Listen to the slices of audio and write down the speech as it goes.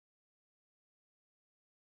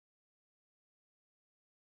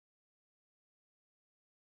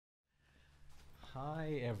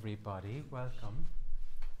Hi everybody, welcome.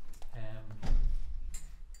 I'm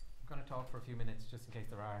going to talk for a few minutes just in case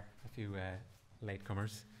there are a few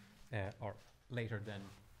latecomers, or later than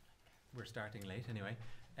we're starting late anyway.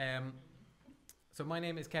 So my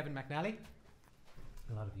name is Kevin McNally.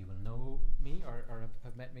 A lot of you will know me or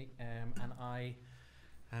have met me, and I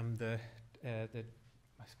am the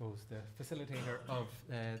facilitator of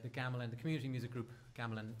the gamelan, the community music group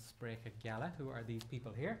Gamelan Spreke Gala, who are these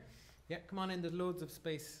people here. Yeah, come on in, there's loads of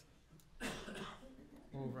space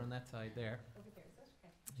over on that side there. Over there, is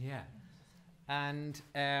that okay? Yeah. And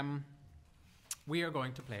we are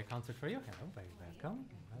going to play a concert for you. Hello, very welcome.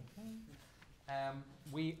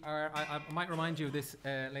 I might remind you of this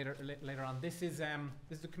later on. This is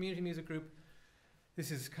the community music group.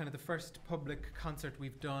 This is kind of the first public concert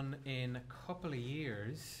we've done in a couple of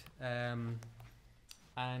years.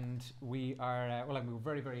 And we are, we're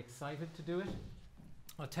very, very excited to do it.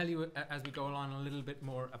 I'll tell you as we go along a little bit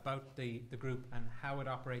more about the group and how it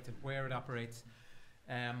operates and where it operates.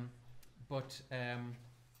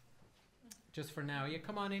 Just for now, yeah,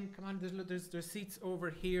 come on in, come on. There's seats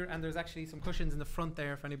over here, and there's actually some cushions in the front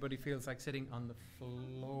there if anybody feels like sitting on the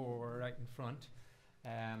floor right in front.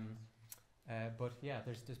 But yeah,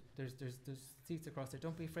 there's seats across there.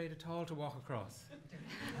 Don't be afraid at all to walk across.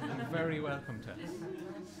 You're very welcome to.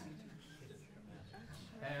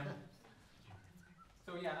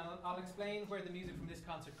 So yeah, I'll explain where the music from this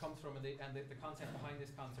concert comes from and the concept behind this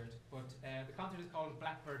concert. But the concert is called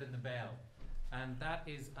Blackbird and the Bell, and that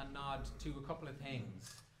is a nod to a couple of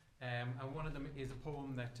things. And one of them is a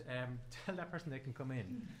poem that tell that person they can come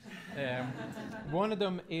in. One of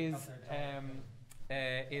them is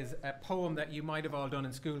a poem that you might have all done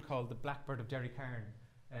in school called "The Blackbird of Derry Cairn,"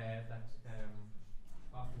 that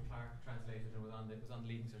Austin Clark translated and was on the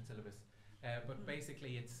Leaving Cert syllabus. But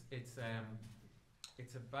basically, it's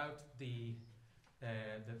about the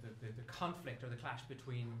conflict or the clash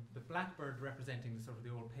between the blackbird representing the sort of the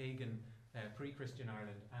old pagan pre-Christian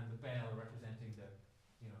Ireland and the bell representing the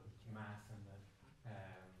mass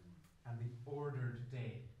and the ordered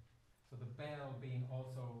day. So the bell being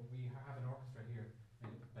also, we have an orchestra here made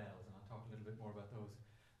up of bells, and I'll talk a little bit more about those.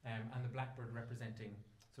 And the blackbird representing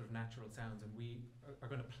sort of natural sounds, and we are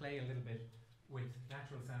going to play a little bit with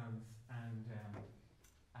natural sounds and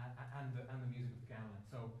the music of the gamelan.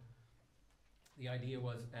 So the idea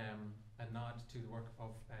was a nod to the work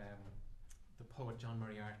of the poet John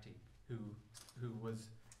Moriarty, who was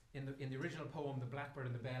in the original poem. The blackbird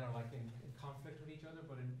and the bell are like in conflict with each other,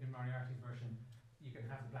 but in Moriarty's version, you can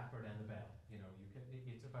have the blackbird and the bell.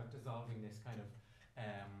 It's about dissolving this kind of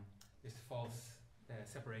this false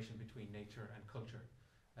separation between nature and culture.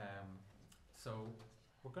 So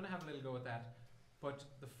we're going to have a little go at that. But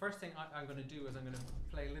the first thing I'm going to do is I'm going to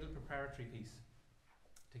play a little preparatory piece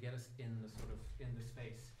to get us in the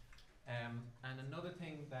space. And another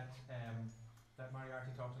thing that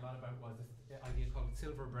Moriarty talked a lot about was this idea called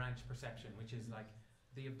silver branch perception, which is like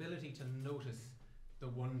the ability to notice the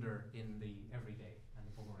wonder in the everyday and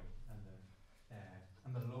the boring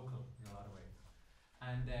and the local in a lot of ways.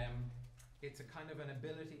 And it's a kind of an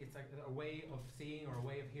ability, it's like a way of seeing or a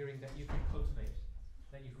way of hearing that you can cultivate,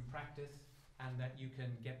 that you can practice, and that you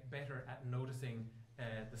can get better at noticing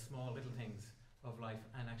the small little things of life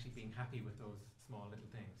and actually being happy with those small little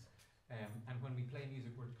things. And when we play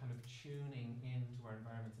music, we're kind of tuning into our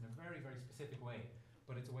environments in a very, very specific way,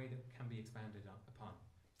 but it's a way that can be expanded upon,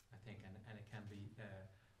 I think, and it can be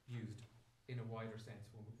used in a wider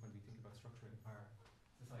sense when we think about structuring our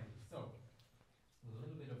society. So, a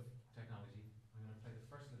little bit of technology. I'm going to play the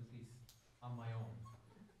first little piece on my own.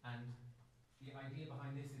 And the idea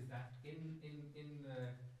behind this is that in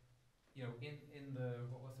the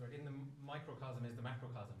microcosm is the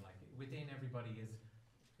macrocosm. Like within everybody is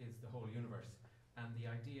the whole universe. And the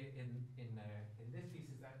idea in this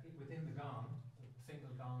piece is that within the gong, the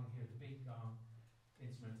single gong here, the big gong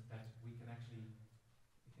instrument, that we can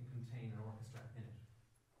contain an orchestra in it.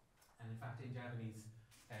 And in fact, in Javanese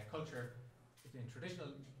culture, in traditional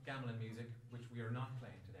gamelan music, which we are not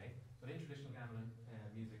playing today, but in traditional gamelan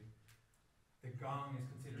music, the gong is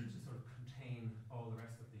considered to sort of contain all the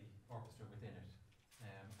rest of the orchestra within it.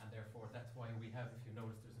 And therefore, that's why we have, if you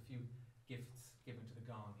notice, there's a few gifts given to the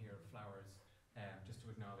gong here, flowers, just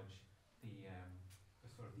to acknowledge the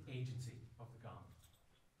sort of the agency of the gong.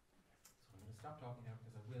 So I'm going to stop talking now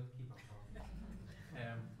because I will keep on talking.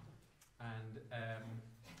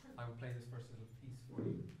 I will play this first little piece for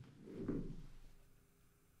you.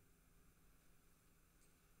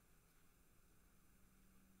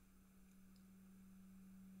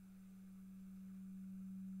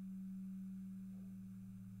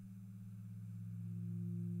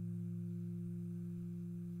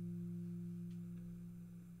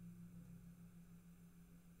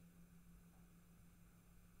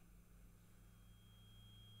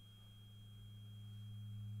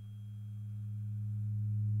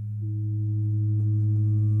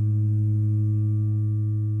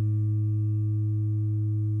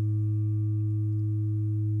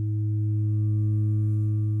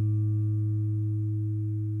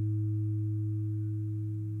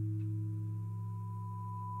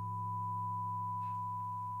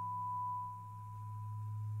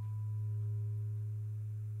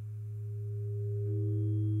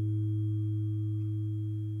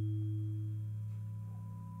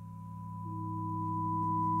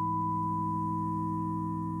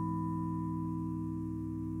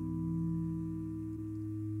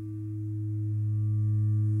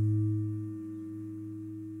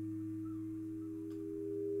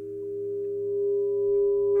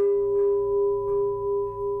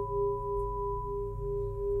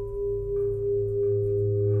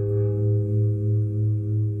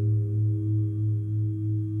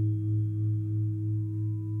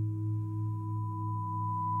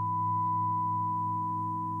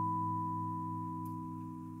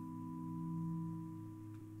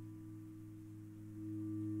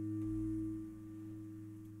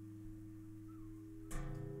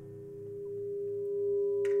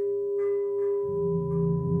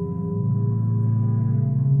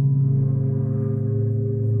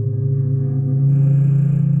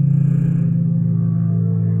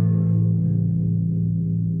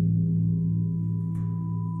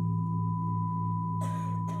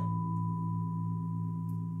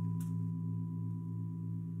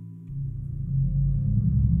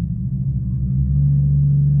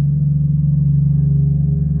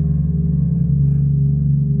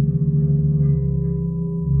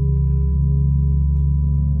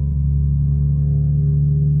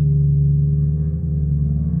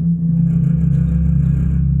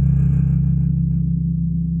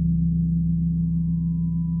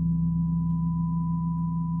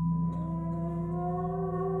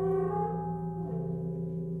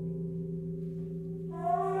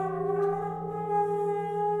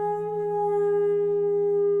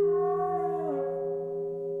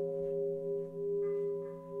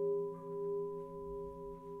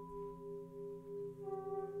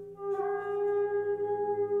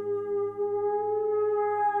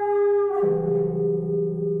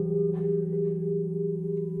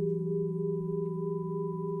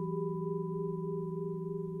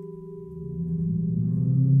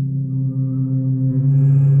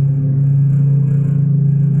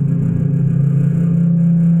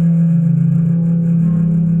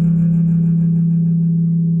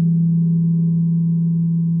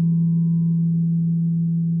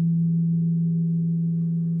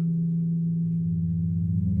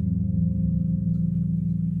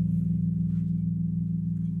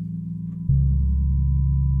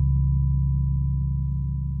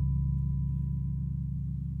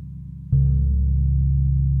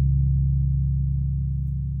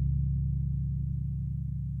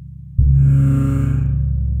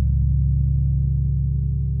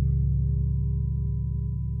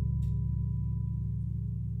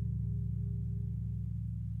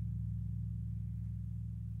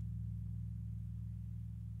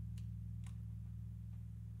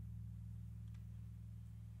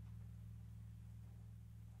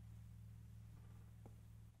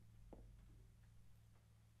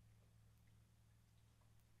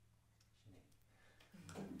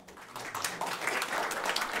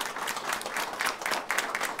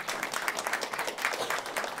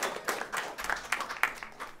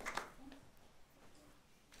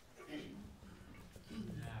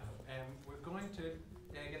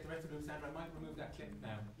 group, Sandra. I might remove that clip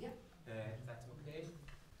now. Yep. If that's okay.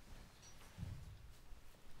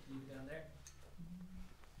 Leave it down there.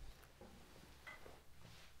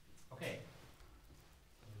 Okay.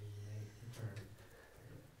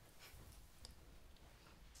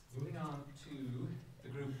 Moving on to the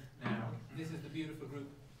group now. This is the beautiful group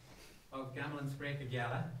of gamelan Spreka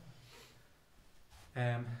Gyala.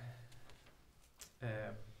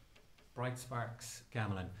 Bright Sparks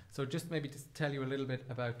Gamelan. So just maybe to tell you a little bit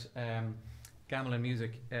about gamelan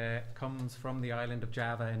music. Comes from the island of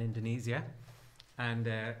Java in Indonesia, and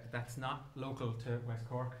that's not local to West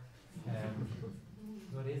Cork. So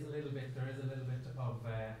it is a little bit. There is a little bit of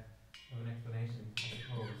an explanation, I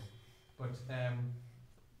suppose. But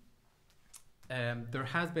there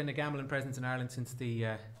has been a gamelan presence in Ireland since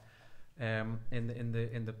the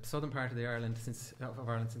in the southern part of the Ireland since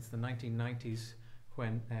the 1990s,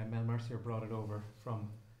 when Mel Mercier brought it over from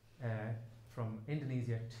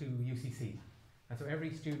Indonesia to UCC. And so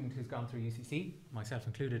every student who's gone through UCC, myself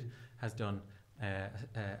included, has done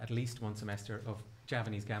at least one semester of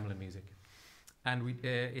Javanese gamelan music. And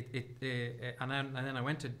and then I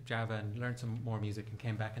went to Java and learned some more music and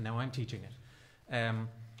came back, and now I'm teaching it.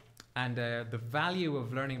 And the value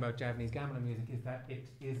of learning about Javanese gamelan music is that it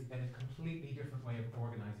is a completely different way of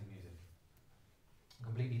organising music, a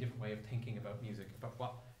completely different way of thinking about music, about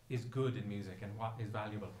what is good in music and what is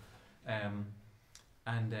valuable.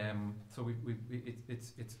 So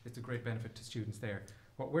it's a great benefit to students there.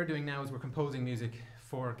 What we're doing now is we're composing music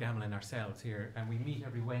for gamelan ourselves here, and we meet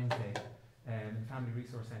every Wednesday in Family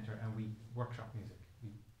Resource Centre, and we workshop music.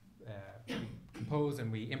 We compose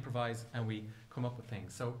and we improvise and we come up with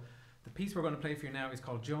things. So the piece we're going to play for you now is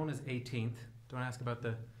called Jonah's 18th. Don't ask about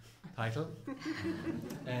the title.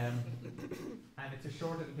 And it's a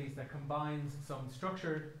short little piece that combines some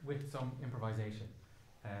structure with some improvisation.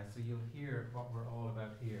 So you'll hear what we're all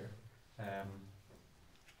about here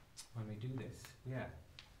when we do this. Yeah.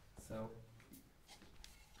 So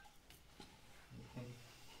I think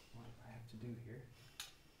what I have to do here.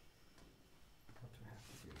 What do I have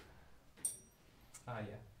to do? Ah,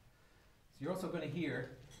 yeah. So you're also going to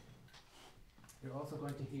hear a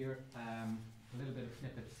little bit of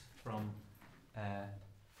snippets from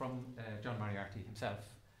John Moriarty himself,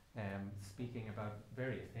 speaking about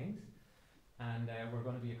various things, and we're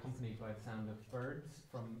going to be accompanied by the sound of birds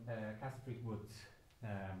from Castlereagh Woods,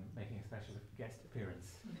 making a special guest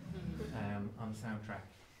appearance on the soundtrack.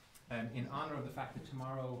 In honour of the fact that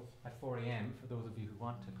tomorrow at 4 a.m, for those of you who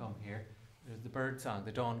want to come here, there's the bird song,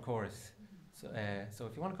 the dawn chorus. So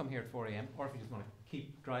if you want to come here at 4 a.m, or if you just want to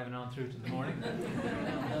keep driving on through to the morning,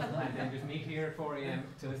 and then just meet here at 4 a.m.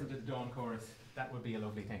 to listen to the dawn chorus, that would be a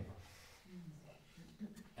lovely thing.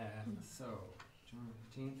 So, John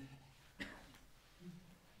 15th.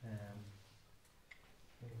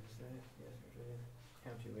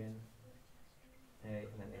 Count you in. A,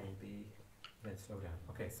 and then A, B, then slow down.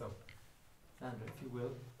 Okay, so, Sandra, if you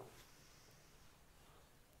will.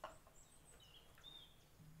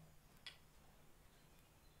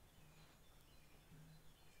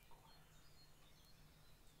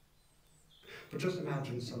 But just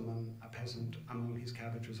imagine someone, a peasant, among his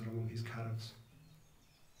cabbages or among his carrots.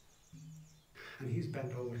 And he's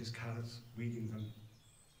bent over his carrots, weeding them.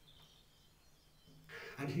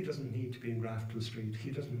 And he doesn't need to be in Grafton Street.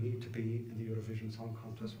 He doesn't need to be in the Eurovision Song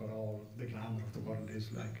Contest where all the glamour of the world is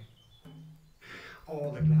like.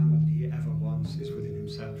 All the glamour that he ever wants is within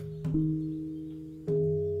himself.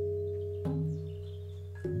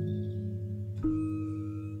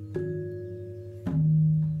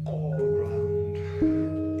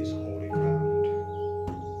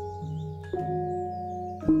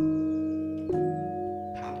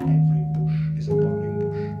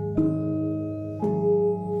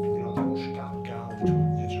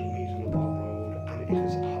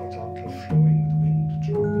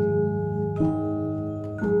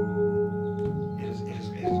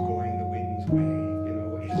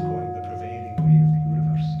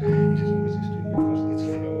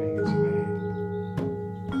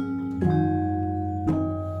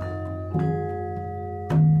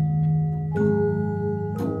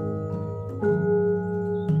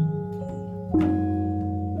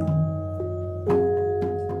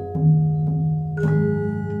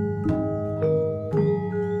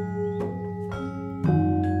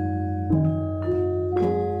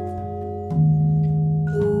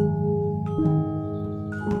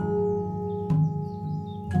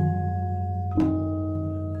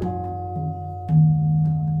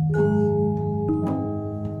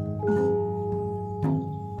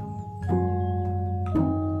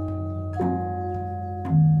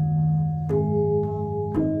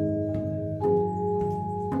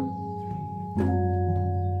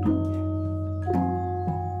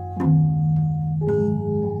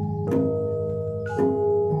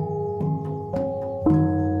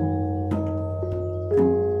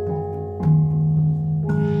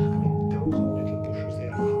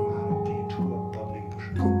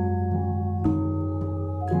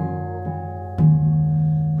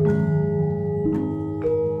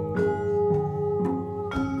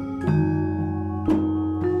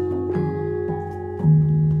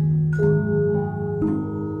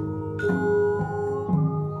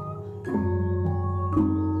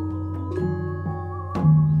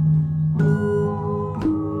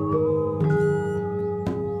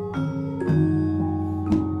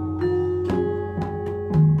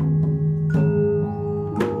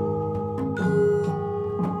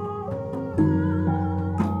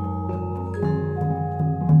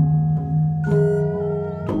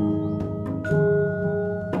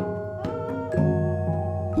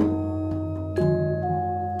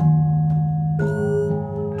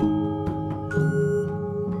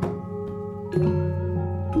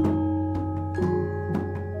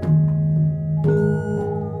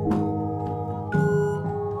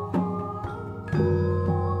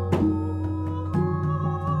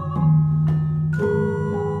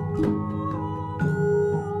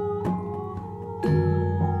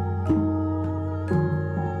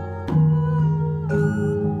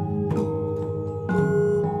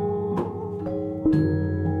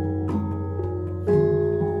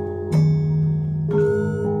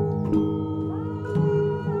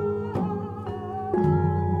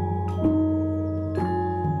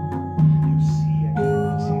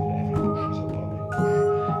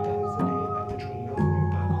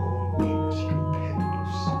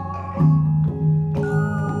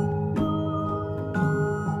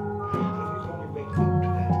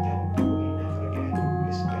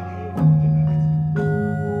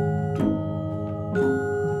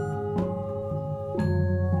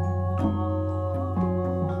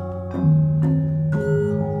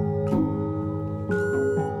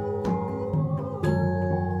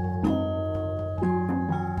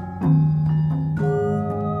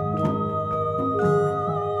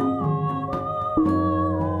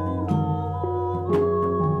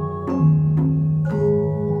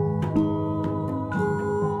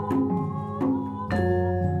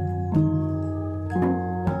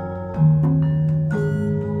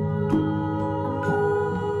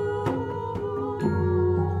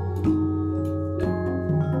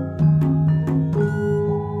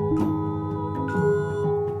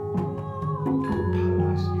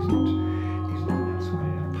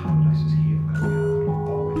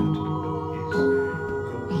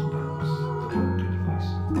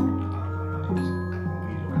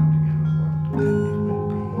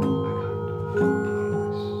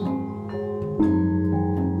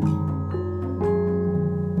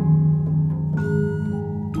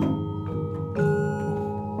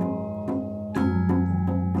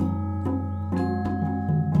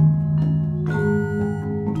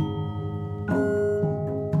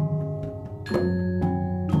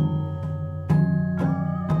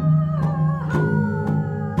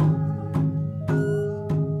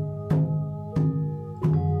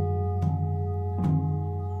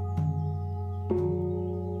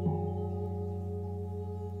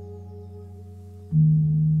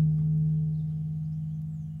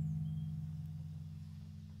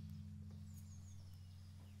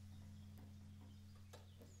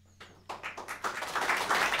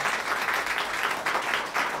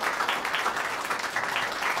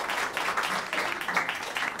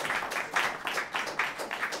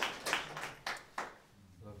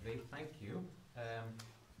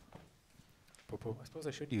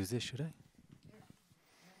 I should use this, should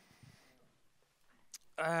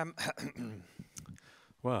I?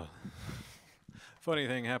 Well, funny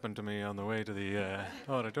thing happened to me on the way to the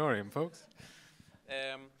auditorium, folks.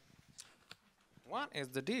 What is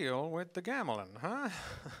the deal with the gamelan, huh?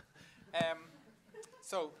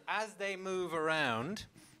 So as they move around,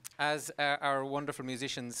 as our wonderful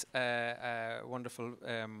musicians, wonderful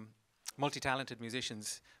multi-talented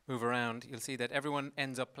musicians move around, you'll see that everyone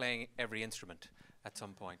ends up playing every instrument at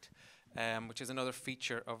some point, which is another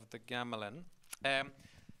feature of the gamelan.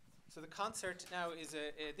 So the concert now is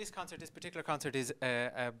this particular concert is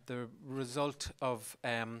the result of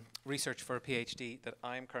research for a PhD that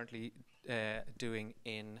I'm currently doing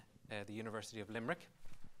in the University of Limerick,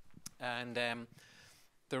 and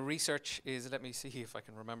the research is, let me see if I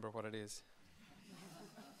can remember what it is.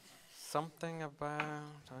 Something about,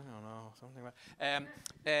 I don't know, something about,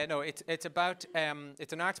 no, it's about,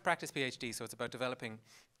 it's an arts practice PhD, so it's about developing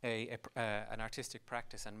an artistic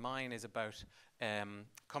practice, and mine is about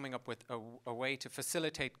coming up with a way to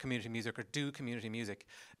facilitate community music or do community music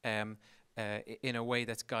in a way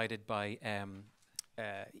that's guided by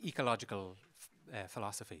ecological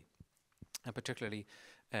philosophy, and particularly,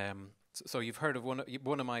 so you've heard of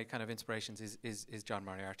one of my kind of inspirations is John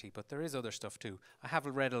Moriarty, but there is other stuff too. I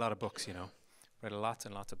haven't read a lot of books, you know, read lots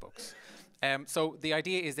and lots of books. So the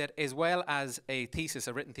idea is that as well as a thesis,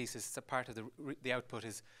 a written thesis, it's a part of the output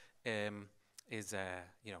is you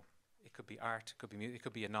know, it could be art, it could be music, it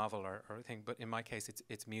could be a novel or a thing, but in my case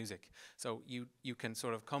it's music. So you can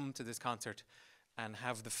sort of come to this concert and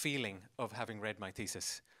have the feeling of having read my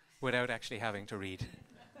thesis without actually having to read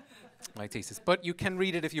my thesis. But you can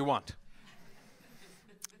read it if you want.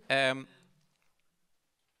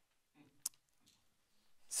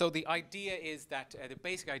 So the idea is that, the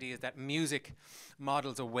basic idea is that music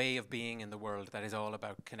models a way of being in the world that is all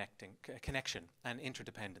about connection and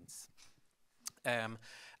interdependence. And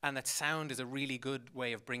that sound is a really good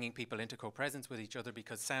way of bringing people into co-presence with each other,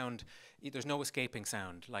 because sound, there's no escaping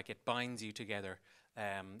sound. Like, it binds you together,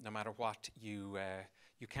 no matter what you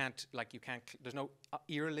can't, there's no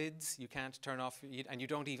ear lids, you can't turn off, and you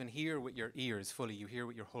don't even hear with your ears fully, you hear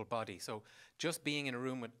with your whole body. So just being in a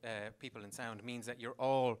room with people in sound means that you're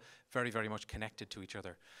all very, very much connected to each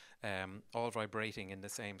other, all vibrating in the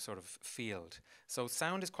same sort of field. So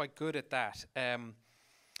sound is quite good at that.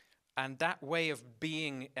 And that way of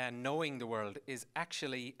being and knowing the world is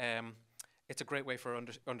actually, it's a great way for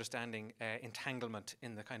understanding entanglement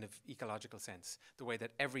in the kind of ecological sense, the way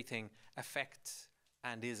that everything affects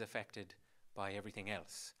and is affected by everything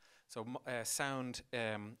else. So sound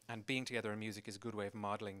and being together in music is a good way of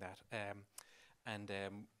modeling that, and a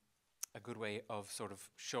good way of sort of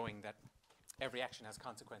showing that every action has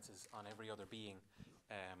consequences on every other being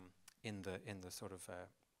in the sort of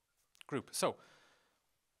group. So,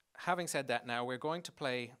 having said that, now we're going to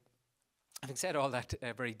play, having said all that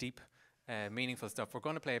very deep, meaningful stuff, we're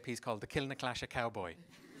going to play a piece called the Kilnaclasha Cowboy,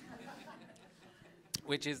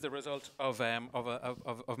 which is the result of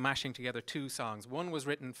mashing together two songs. One was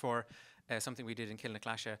written for something we did in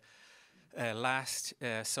Kilnaclasha last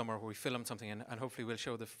summer, where we filmed something, and hopefully we'll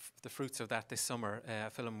show the fruits of that this summer,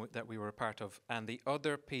 a film that we were a part of. And the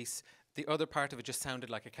other piece, the other part of it just sounded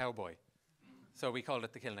like a cowboy. So we called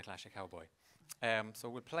it the Kilnaclasha Cowboy. So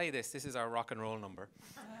we'll play this. This is our rock and roll number, if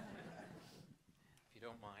you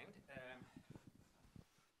don't mind.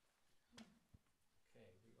 Okay,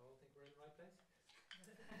 we all think we're in the right place?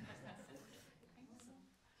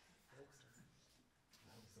 I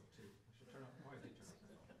hope so too. I should turn off. Oh, I did turn off the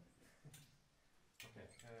phone. Okay.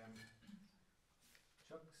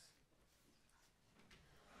 Chucks.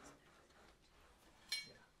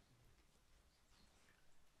 Yeah.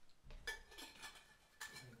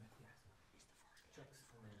 Chucks for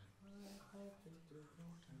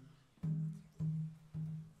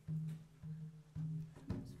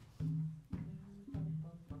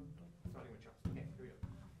starting with chucks. Okay, here we go.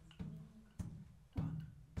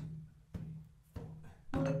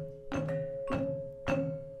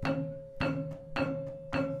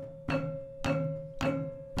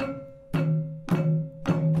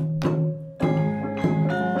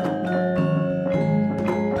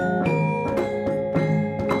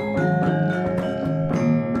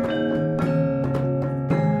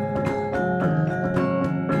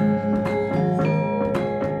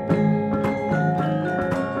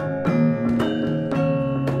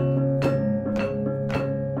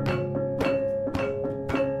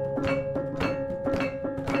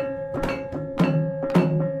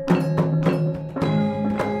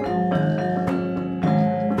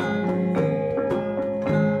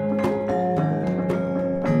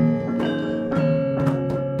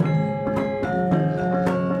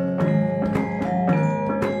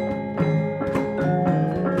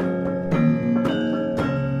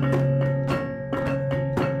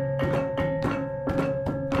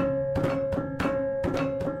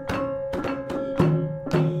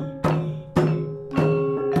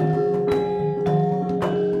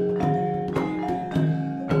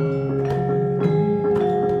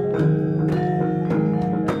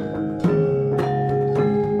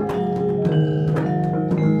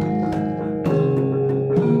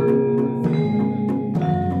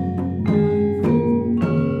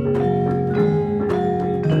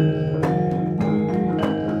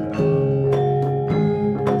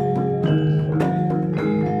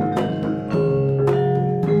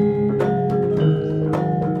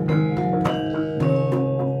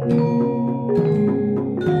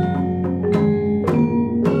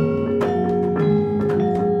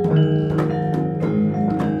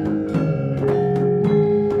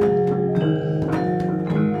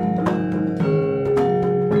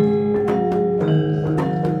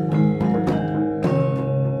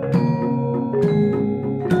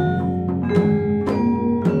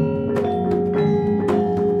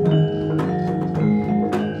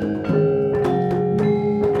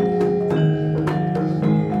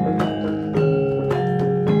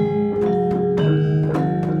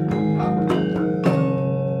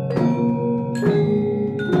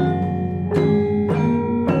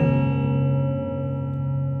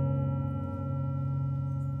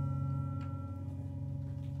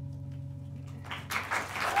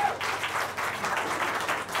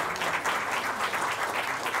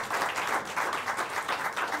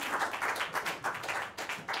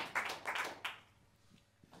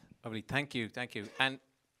 Lovely, thank you, thank you. And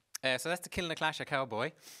so that's the Kilnaclasha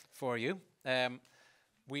Cowboy for you.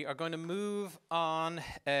 We are going to move on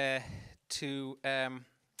to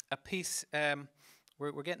a piece.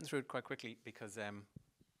 We're getting through it quite quickly because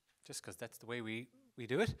just because that's the way we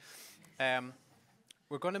do it.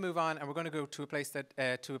 We're going to move on, and we're going to go to a place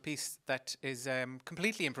that to a piece that is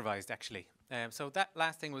completely improvised, actually. So that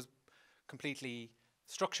last thing was completely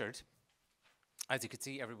structured. As you could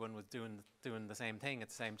see, everyone was doing the same thing at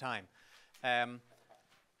the same time. And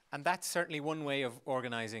that's certainly one way of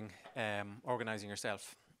organizing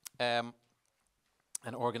yourself and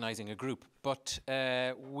organizing a group. But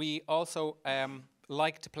we also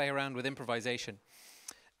like to play around with improvisation.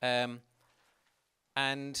 And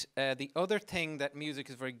the other thing that music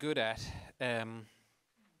is very good at,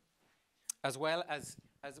 as well as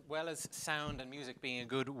sound and music being a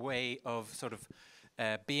good way of sort of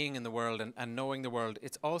being in the world and knowing the world,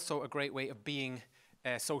 it's also a great way of being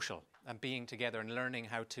social and being together and learning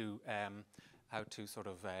how to sort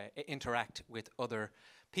of interact with other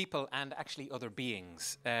people and actually other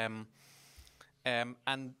beings. And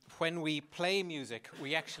when we play music,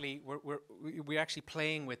 we're actually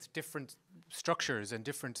playing with different structures and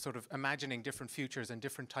different sort of imagining different futures and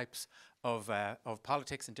different types of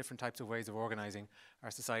politics and different types of ways of organizing our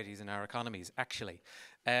societies and our economies, actually.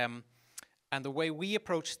 And the way we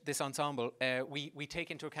approach this ensemble, we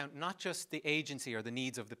take into account not just the agency or the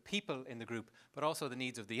needs of the people in the group, but also the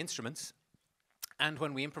needs of the instruments. And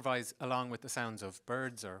when we improvise along with the sounds of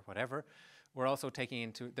birds or whatever, we're also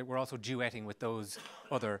we're also duetting with those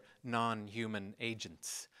other non-human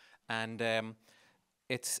agents. And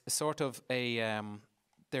it's sort of they're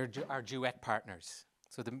our duet partners.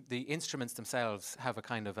 So the instruments themselves have a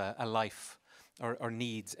kind of a life or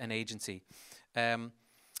needs and agency. And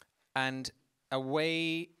a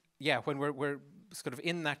way, when we're sort of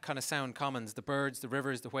in that kind of sound commons, the birds, the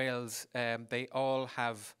rivers, the whales, we all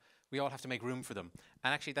have to make room for them.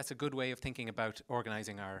 And actually that's a good way of thinking about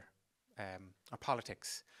organizing our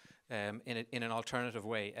politics in an alternative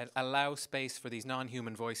way. It allows space for these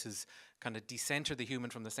non-human voices, kind of decenter the human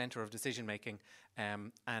from the center of decision making,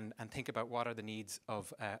 and think about what are the needs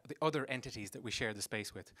of the other entities that we share the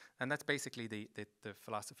space with. And that's basically the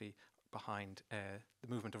philosophy behind the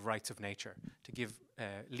movement of rights of nature, to give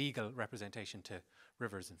legal representation to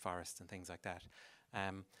rivers and forests and things like that.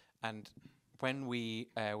 And when we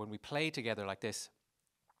play together like this,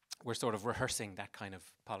 we're sort of rehearsing that kind of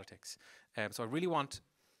politics. So I really want,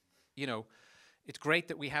 it's great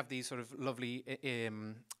that we have these sort of lovely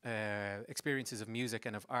experiences of music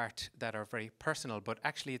and of art that are very personal, but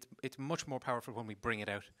actually it's much more powerful when we bring it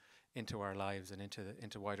out into our lives and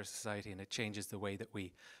into wider society, and it changes the way that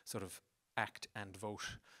we sort of act and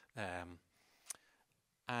vote.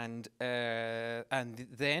 And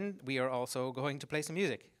then we are also going to play some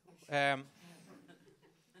music.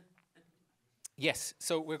 Yes,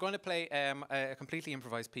 so we're going to play a completely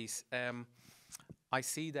improvised piece. I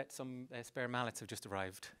see that some spare mallets have just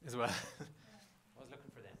arrived as well. I was looking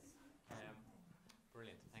for them.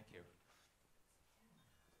 Brilliant, thank you.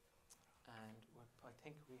 And I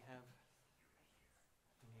think we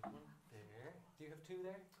need one there. Do you have two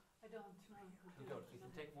there? I don't know. You don't. You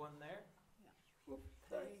can take one there. Yeah.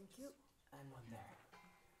 Thank you. And one there.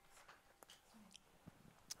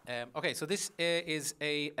 Okay, so this is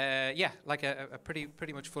like a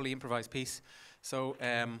pretty much fully improvised piece. So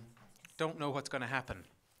don't know what's going to happen.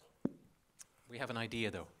 We have an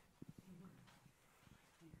idea though.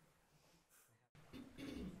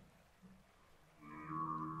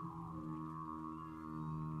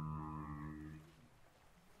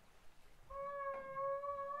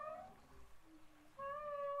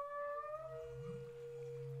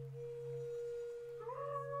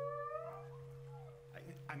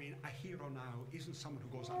 I mean, a hero now isn't someone who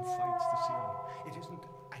goes and fights the sea.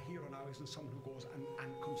 A hero now isn't someone who goes and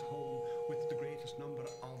comes home with the greatest number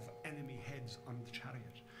of enemy heads on the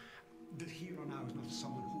chariot. The hero now is not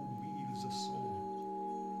someone who wields a sword.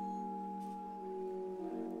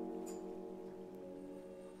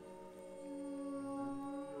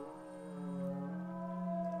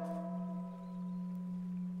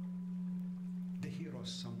 The hero is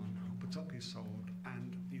someone who puts up his sword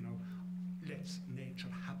and, lets nature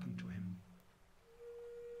happen to him.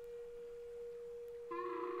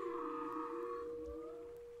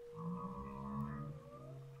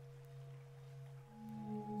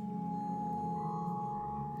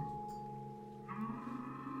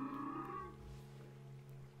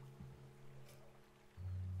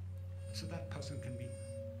 So that person can be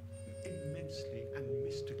immensely and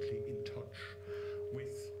mystically in touch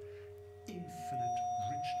with infinite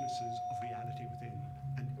richnesses of reality within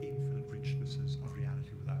and infinite richnesses of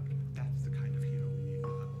reality without.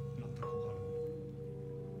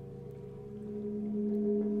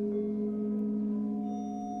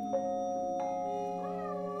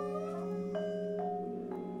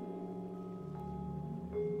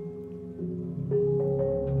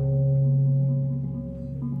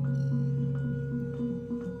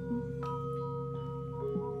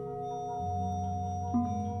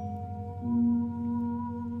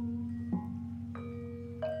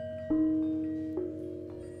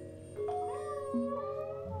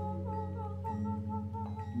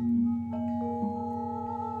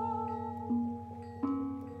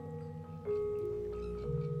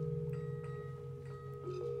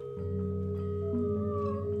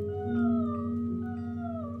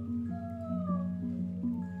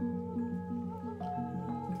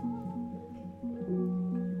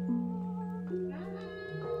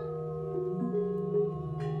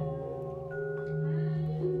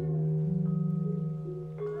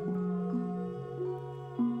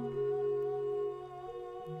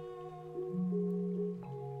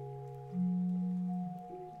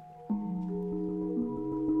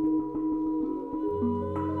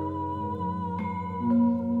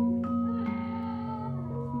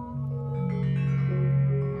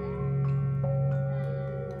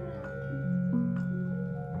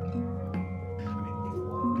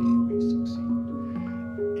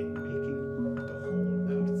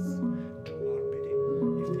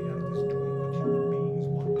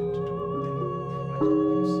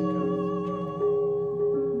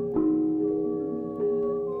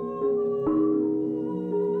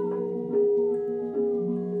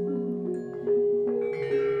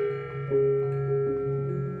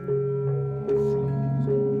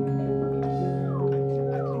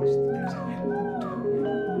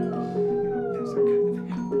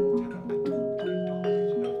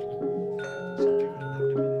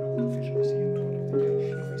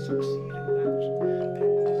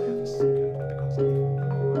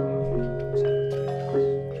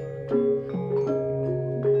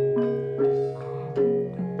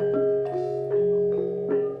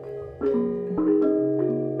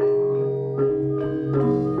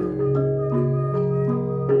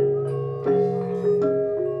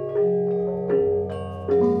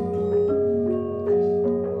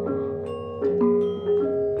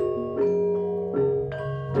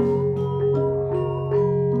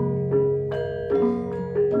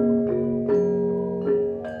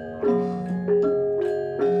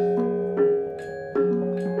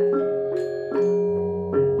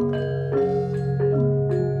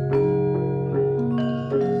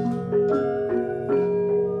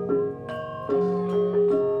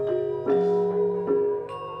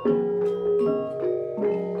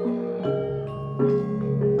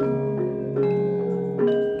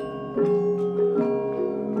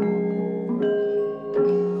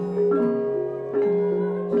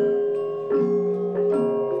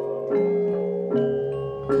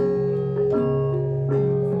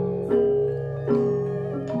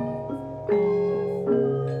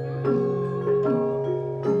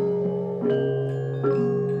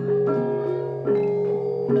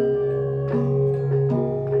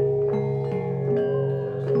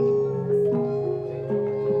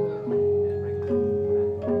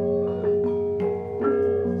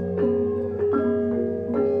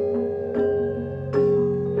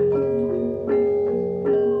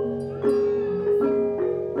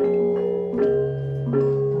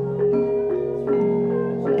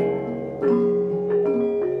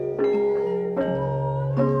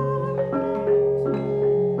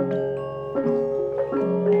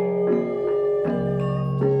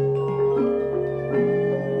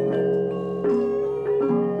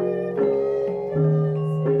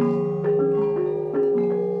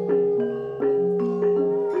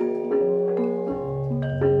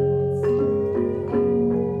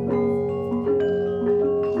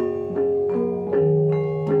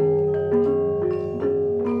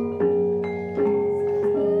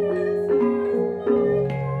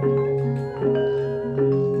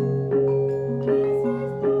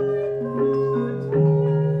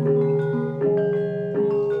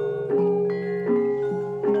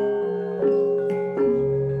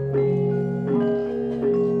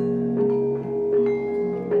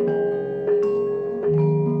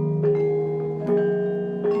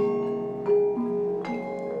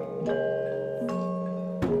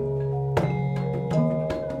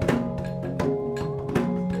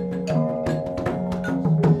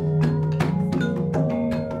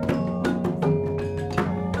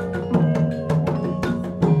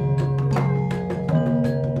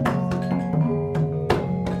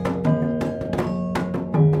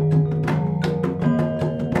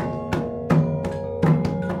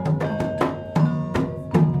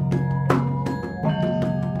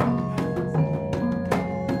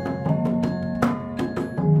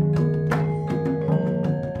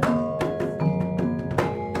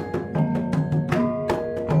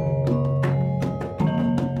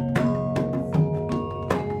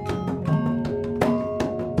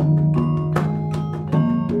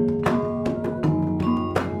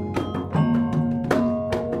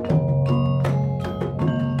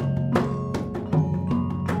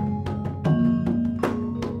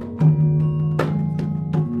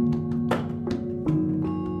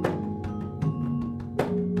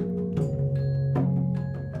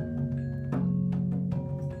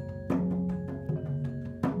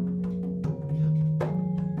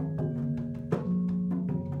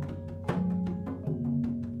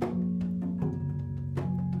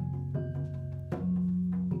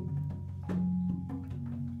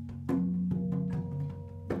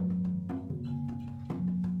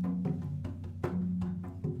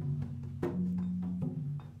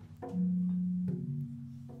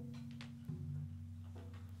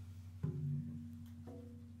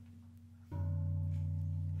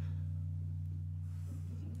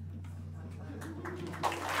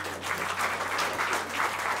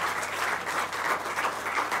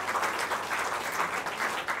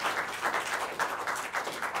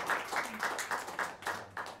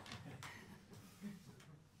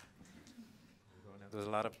 There was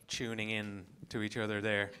a lot of tuning in to each other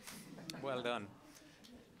there. Well done.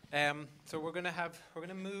 So we're gonna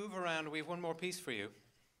move around. We have one more piece for you.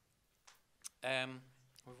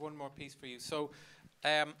 So,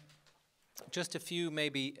 just a few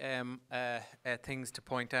maybe things to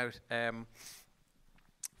point out.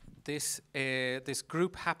 This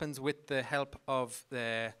group happens with the help of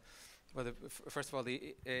the. Well, first of all,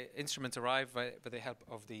 the instruments arrive by the help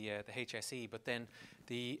of the HSE, but then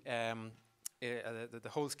the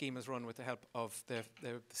whole scheme is run with the help of the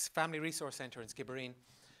Family Resource Centre in Skibbereen,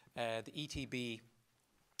 the ETB,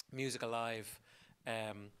 Music Alive,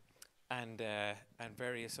 and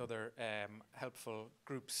various other helpful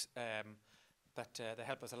groups that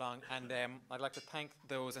help us along. And I'd like to thank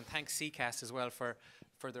those and thank CECAS as well for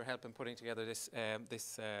their help in putting together this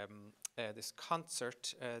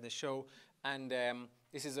concert, this show. And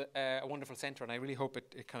this is a wonderful centre, and I really hope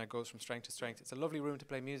it kind of goes from strength to strength. It's a lovely room to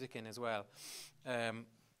play music in as well. And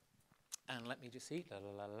let me just see.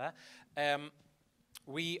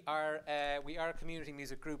 We are a community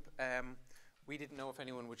music group. We didn't know if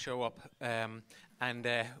anyone would show up, and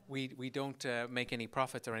we don't make any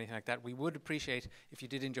profits or anything like that. We would appreciate if you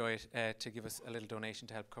did enjoy it to give us a little donation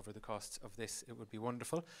to help cover the costs of this. It would be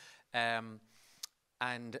wonderful.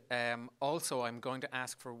 And also, I'm going to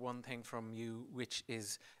ask for one thing from you, which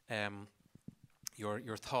is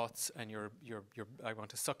your thoughts and your. I want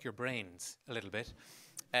to suck your brains a little bit.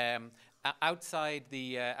 Outside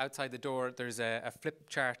the door, there's a flip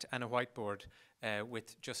chart and a whiteboard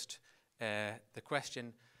with just the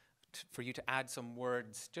question for you to add some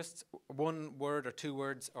words, just one word or two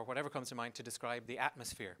words or whatever comes to mind to describe the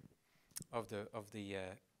atmosphere of the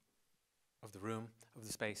room, of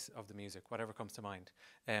the space, of the music, whatever comes to mind.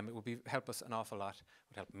 It would help us an awful lot. It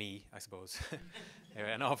would help me, I suppose,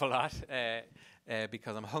 an awful lot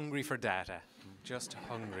because I'm hungry for data. I'm just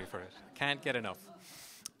hungry for it. Can't get enough.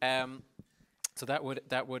 So that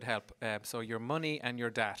would help. So your money and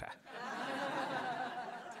your data.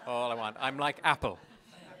 All I want. I'm like Apple.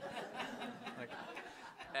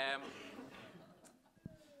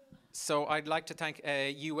 So I'd like to thank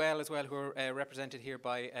UL as well, who are represented here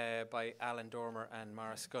by Alan Dormer and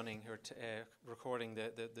Myross Gunning, who are recording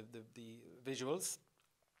the visuals.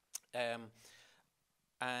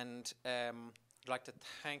 And I'd like to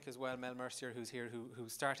thank as well Mel Mercier, who's here, who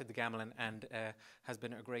started the gamelan and has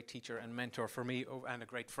been a great teacher and mentor for me, and a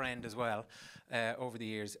great friend as well over the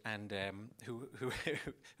years, and who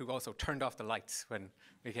also turned off the lights when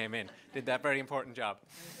we came in. Did that very important job.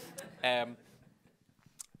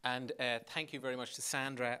 And thank you very much to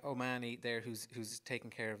Sandra O'Mahony there, who's taken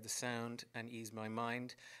care of the sound and eased my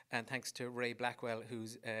mind. And thanks to Ray Blackwell,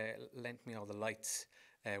 who's lent me all the lights,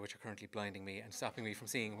 which are currently blinding me and stopping me from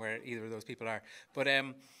seeing where either of those people are. But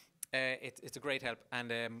it's a great help.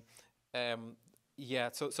 And yeah,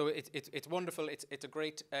 so it's wonderful. It's a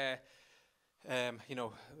great.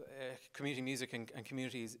 Community music and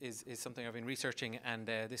communities is something I've been researching, and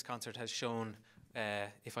this concert has shown.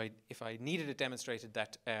 If I needed it demonstrated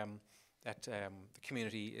that the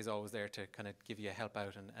community is always there to kind of give you a help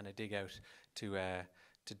out and a dig out to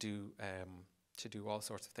do all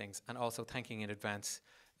sorts of things, and also thanking in advance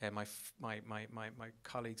my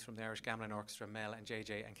colleagues from the Irish Gamelan Orchestra, Mel and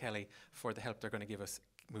JJ and Kelly, for the help they're going to give us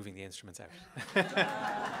moving the instruments out.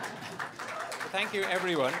 Thank you,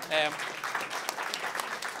 everyone.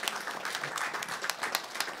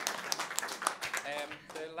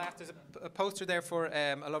 There's a poster there for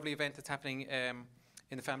a lovely event that's happening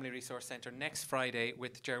in the Family Resource Centre next Friday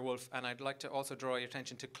with Ger Wolfe, and I'd like to also draw your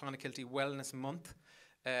attention to Clonakilty Wellness Month.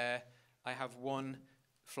 I have one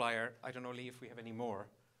flyer. I don't know, Lee, if we have any more.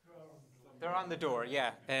 They're on the door,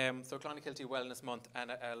 yeah. So Clonakilty Wellness Month,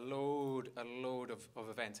 and a load of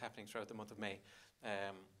events happening throughout the month of May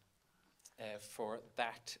for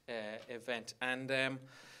that event. And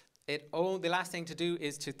the last thing to do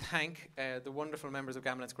is to thank the wonderful members of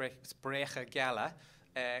Gamelan's Sprecha Gala,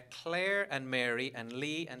 Claire and Mary and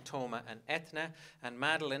Lee and Toma and Ethna and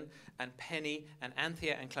Madeline and Penny and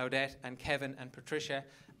Anthea and Claudette and Kevin and Patricia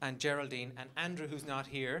and Geraldine and Andrew, who's not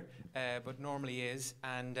here but normally is.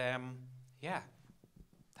 And yeah,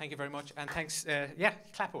 thank you very much. And thanks, yeah,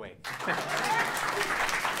 clap away.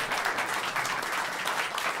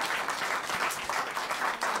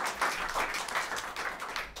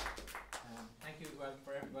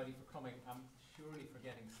 For everybody for coming. I'm surely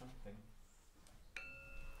forgetting something.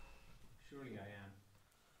 Surely I am.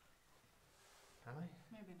 Am I?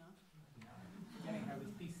 Maybe not. No. Forgetting how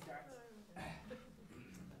this piece starts.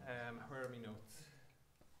 Where are my notes?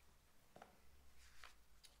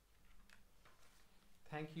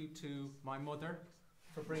 Thank you to my mother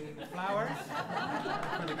for bringing the flowers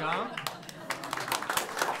for the gong.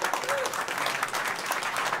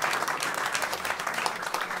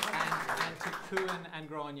 Cuan and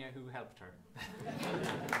Grania who helped her.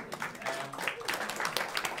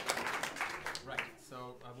 Right,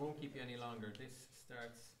 so I won't keep you any longer. This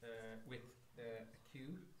starts with a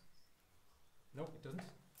cue. Nope, it doesn't.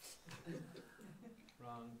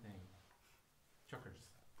 Wrong thing. Chuckers.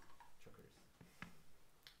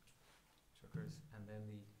 Chuckers, and then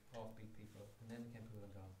the offbeat people, and then the Kempul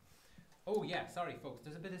and Gong. Oh yeah, sorry folks,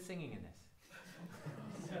 there's a bit of singing in this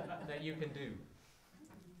that you can do.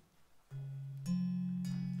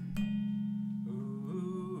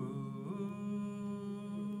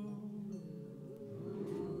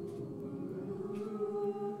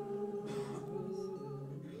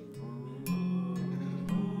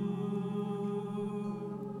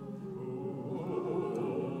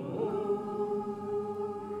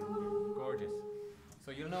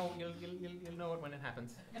 You'll know it when it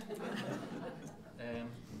happens. There's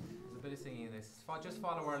a bit of singing in this. Just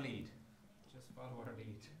follow our lead. Just follow our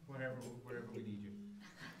lead wherever we lead you.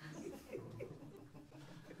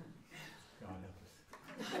 God help us.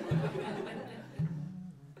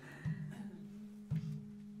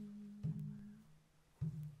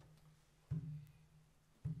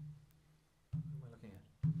 What am I looking at?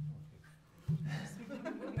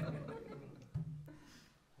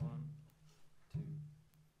 One, two.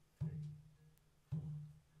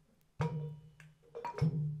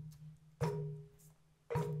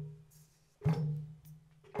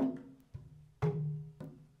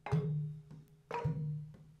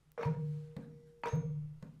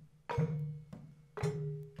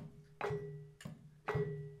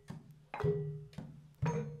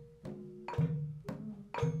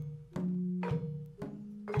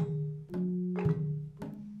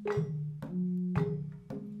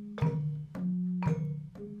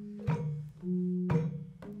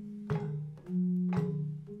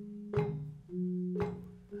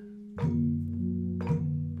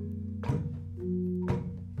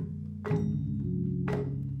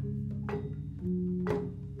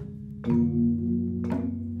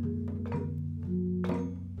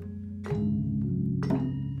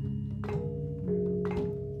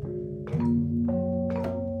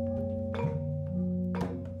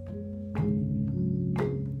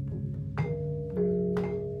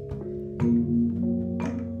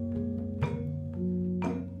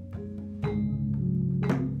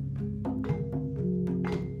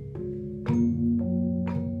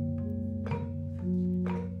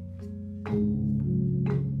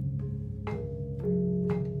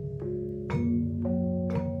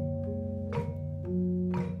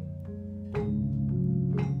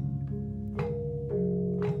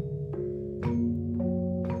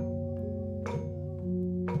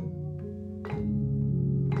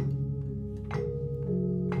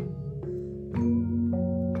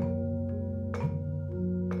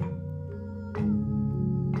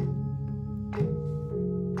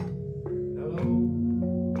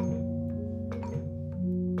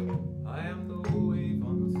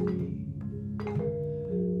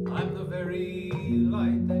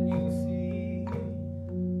 Light that you